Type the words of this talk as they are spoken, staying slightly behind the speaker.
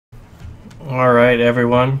Alright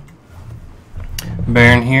everyone,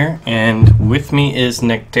 Baron here, and with me is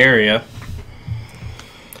Nectaria.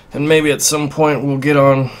 And maybe at some point we'll get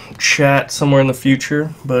on chat somewhere in the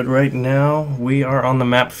future, but right now we are on the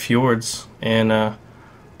map Fjords, and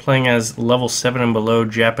playing as level 7 and below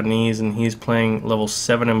Japanese, and he's playing level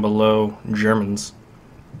 7 and below Germans.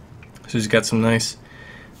 So he's got some nice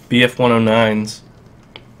BF 109s.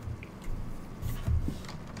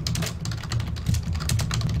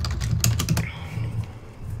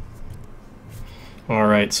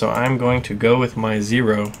 Alright, so I'm going to go with my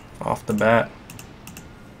 0 off the bat.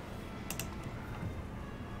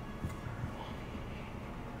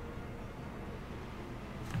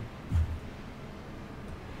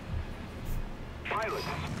 Pilots,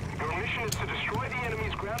 your mission is to destroy the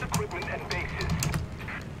enemy's ground equipment and bases.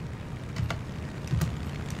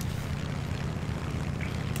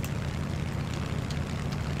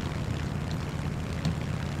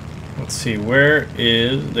 Let's see, where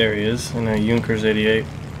is... there he is, in a Junkers 88.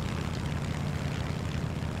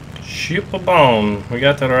 Shipabon! We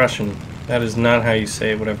got that Russian. That is not how you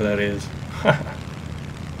say it, whatever that is.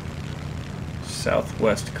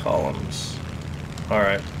 Southwest columns.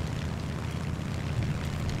 Alright.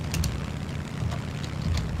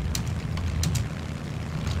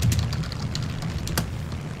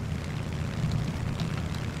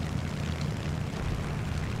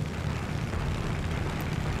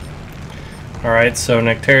 Alright, so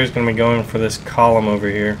Nectaria is going to be going for this column over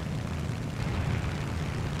here.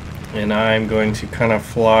 And I'm going to kind of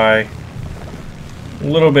fly a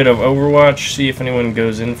little bit of Overwatch, see if anyone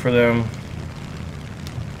goes in for them,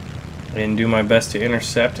 and do my best to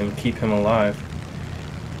intercept and keep him alive.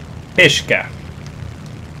 Pishka!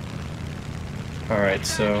 Alright,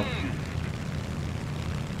 so...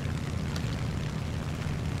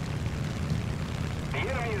 The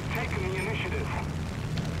enemy has taken the initiative.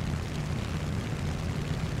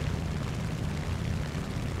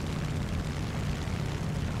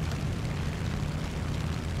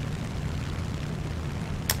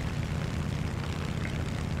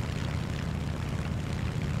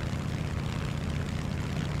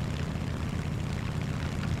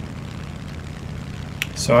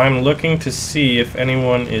 So I'm looking to see if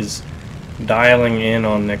anyone is dialing in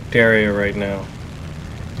on Nectaria right now.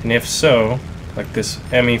 And if so, like this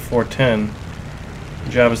ME410,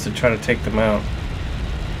 the job is to try to take them out.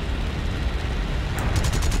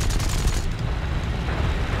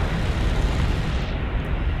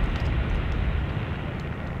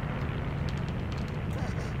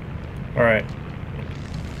 Alright.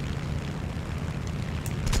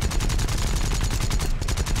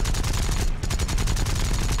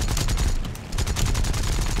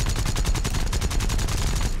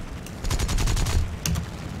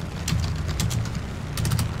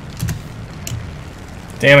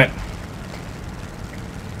 Damn it.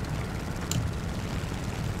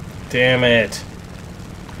 Damn it.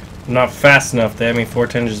 I'm not fast enough. The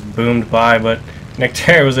ME410 just boomed by, but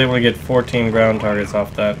Nectaria was able to get 14 ground targets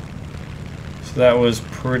off that. So that was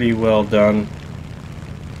pretty well done.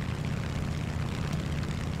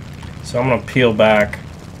 So I'm going to peel back,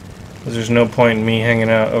 because there's no point in me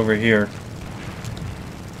hanging out over here.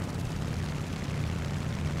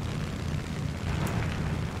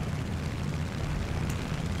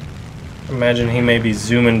 Imagine he may be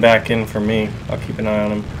zooming back in for me. I'll keep an eye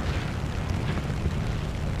on him.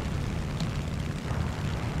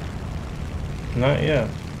 Not yet.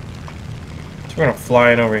 So we're gonna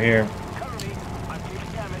fly in over here.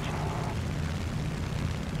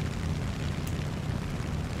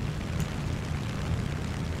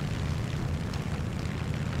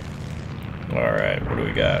 Alright, what do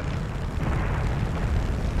we got?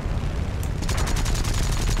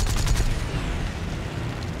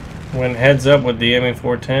 Went heads up with the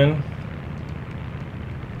ME410.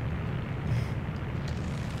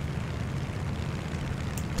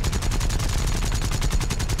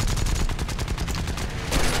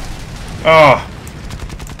 Oh!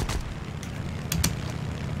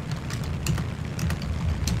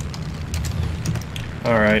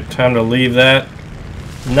 Alright, time to leave that.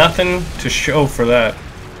 Nothing to show for that.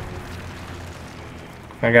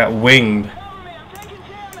 I got winged.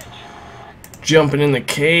 Jumping in the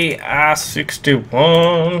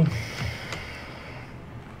KI-61.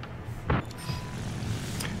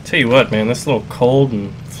 Tell you what, man, this little cold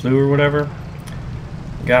and flu or whatever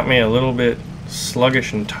got me a little bit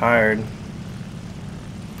sluggish and tired.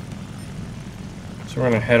 So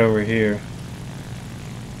we're gonna head over here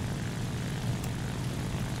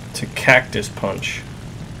to Cactus Punch.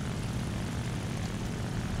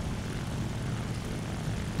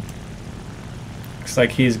 Looks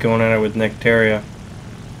like he's going at it with Nectaria.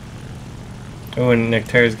 Oh, and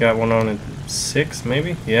Nectaria's got one on at 6,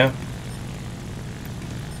 maybe? Yeah.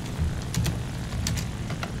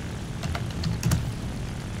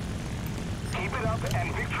 Keep it up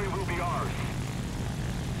and victory will be ours.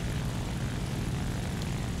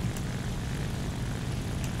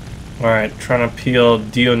 Alright, trying to peel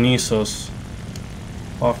Dionysos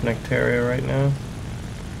off Nectaria right now.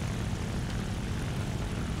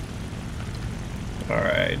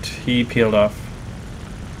 Alright, he peeled off.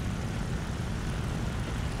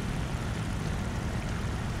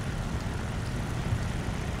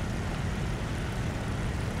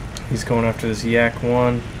 He's going after this Yak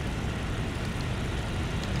 1.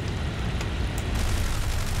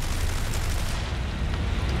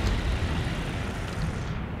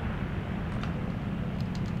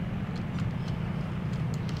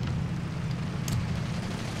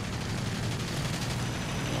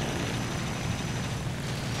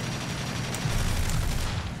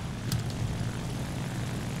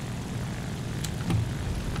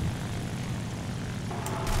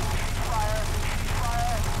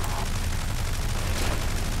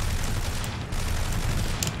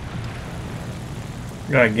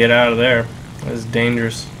 Gotta get out of there. That's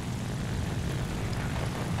dangerous.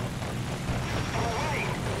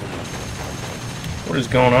 What is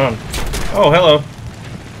going on? Oh, hello.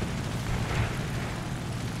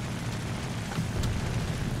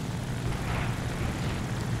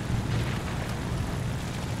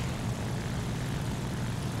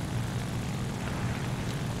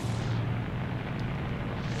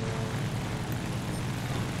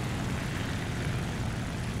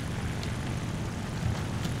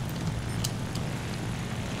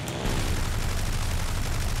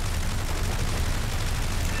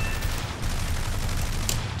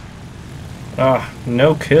 Ah,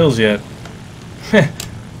 no kills yet.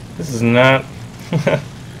 This is not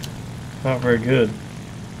not very good.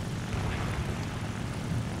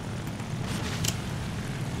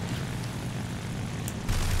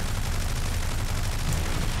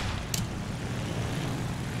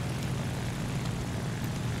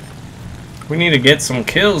 We need to get some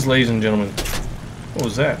kills, ladies and gentlemen. What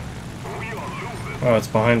was that? Oh, it's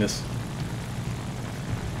behind us.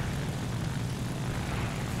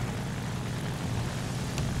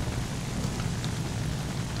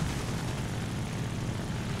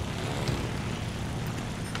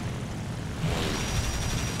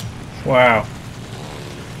 Wow.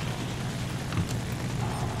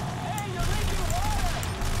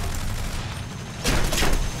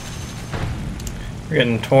 We're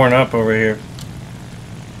getting torn up over here.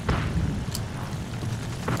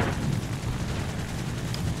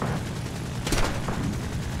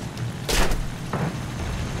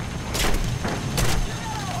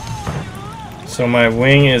 So my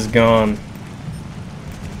wing is gone.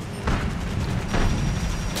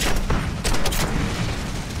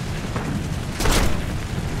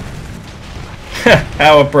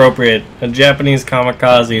 How appropriate. A Japanese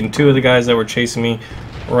kamikaze and two of the guys that were chasing me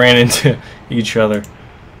ran into each other.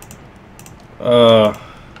 Not.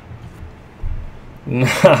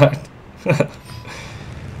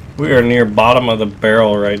 We are near bottom of the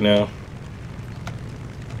barrel right now.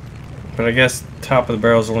 But I guess top of the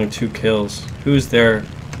barrel is only 2 kills. Who's there?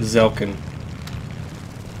 Zelkin.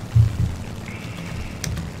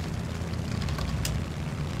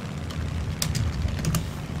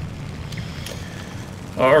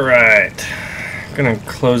 Alright, gonna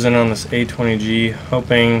close in on this A20G,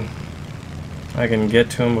 hoping I can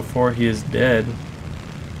get to him before he is dead.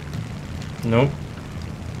 Nope.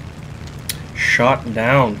 Shot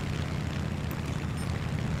down.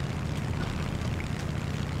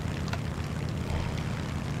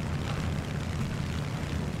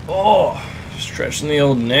 Oh, stretching the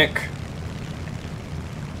old neck.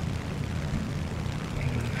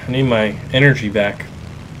 I need my energy back.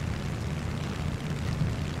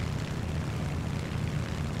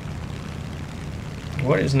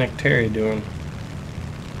 What is Nectaria doing?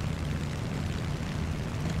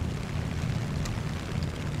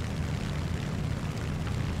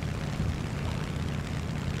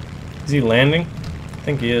 Is he landing? I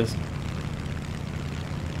think he is.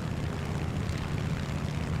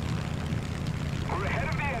 We're ahead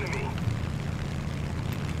of the enemy.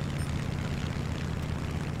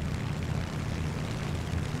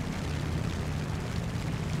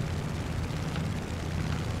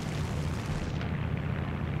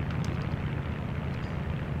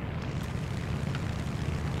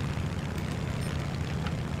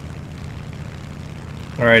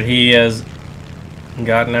 Alright, he has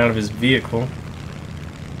gotten out of his vehicle.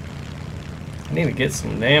 I need to get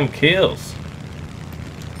some damn kills.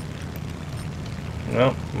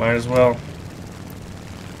 Well, might as well.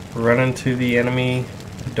 run into the enemy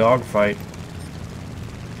dogfight.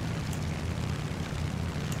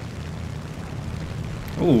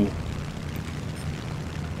 Ooh.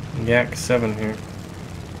 Yak 7 here.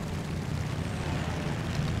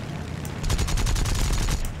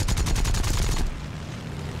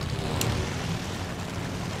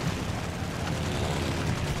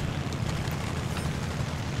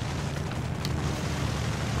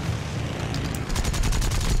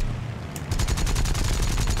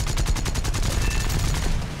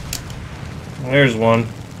 There's one.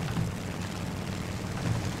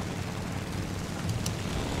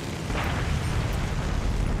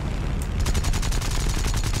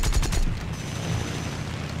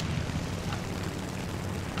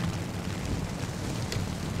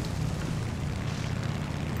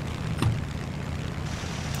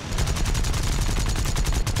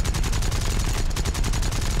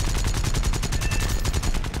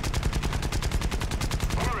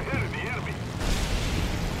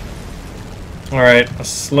 Alright, a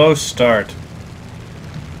slow start.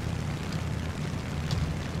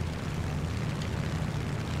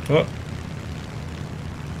 Oh.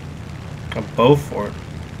 A bow fort.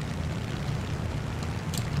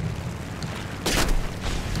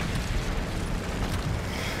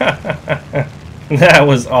 That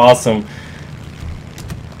was awesome.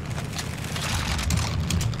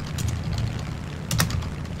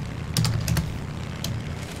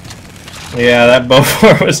 Yeah, that bow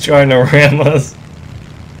fort was trying to ram us.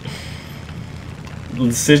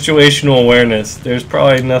 Situational awareness. There's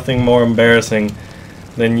probably nothing more embarrassing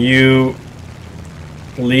than you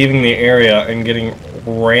leaving the area and getting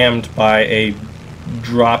rammed by a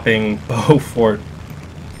dropping bow fort.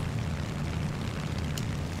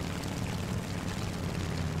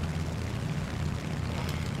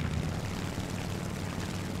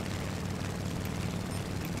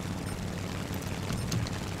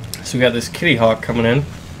 So we got this Kitty Hawk coming in.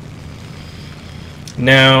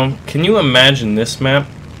 Now, can you imagine this map?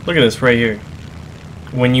 Look at this right here.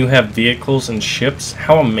 When you have vehicles and ships,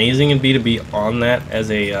 how amazing it'd be on that as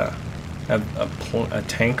a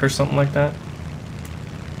tank or something like that.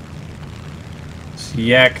 It's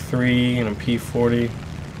Yak 3 and a P40.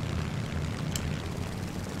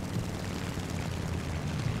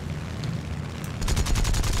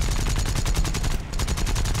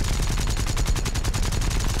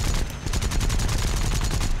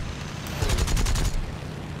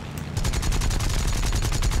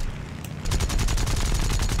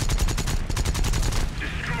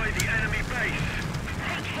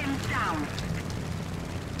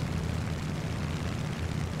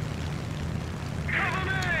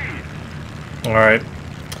 Alright.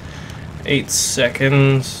 8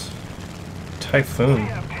 seconds. Typhoon.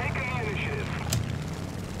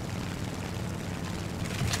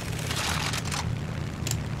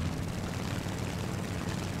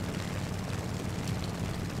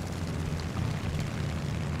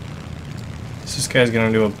 This guy's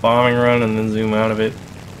gonna do a bombing run and then zoom out of it.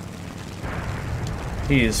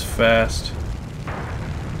 He is fast.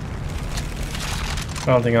 I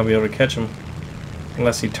don't think I'll be able to catch him.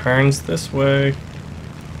 Unless he turns this way.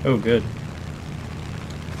 Oh, good.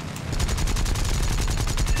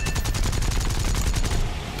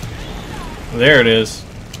 There it is.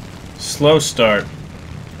 Slow start.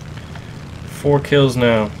 4 kills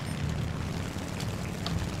now.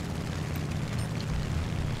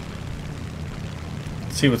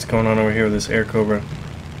 Let's see what's going on over here with this Air Cobra.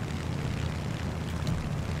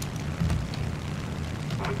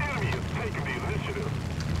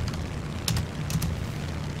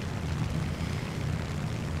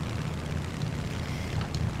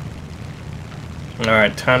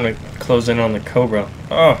 Alright, time to close in on the Cobra.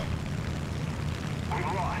 Oh!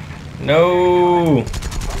 No!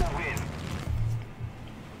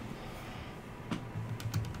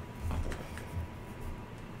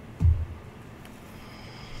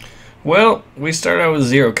 Well, we started out with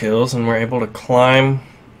 0 kills and we're able to climb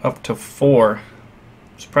up to 4.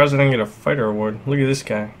 I'm surprised I didn't get a fighter award. Look at this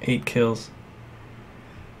guy, 8 kills.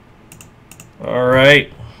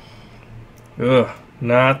 Alright. Ugh.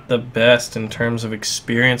 Not the best in terms of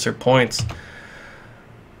experience or points.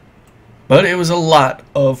 But it was a lot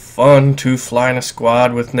of fun to fly in a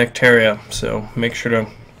squad with Nectaria. So make sure to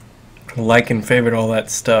like and favorite all that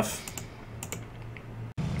stuff.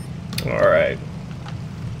 Alright.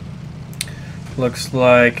 Looks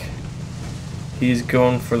like he's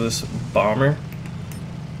going for this bomber.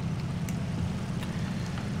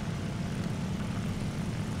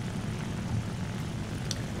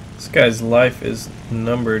 This guy's life is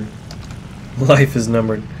numbered. Life is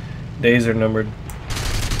numbered. Days are numbered.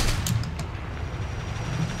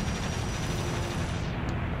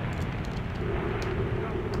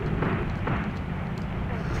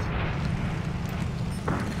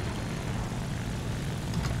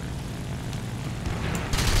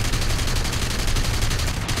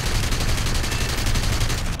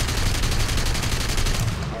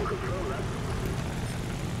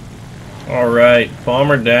 Alright,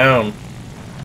 bomber down.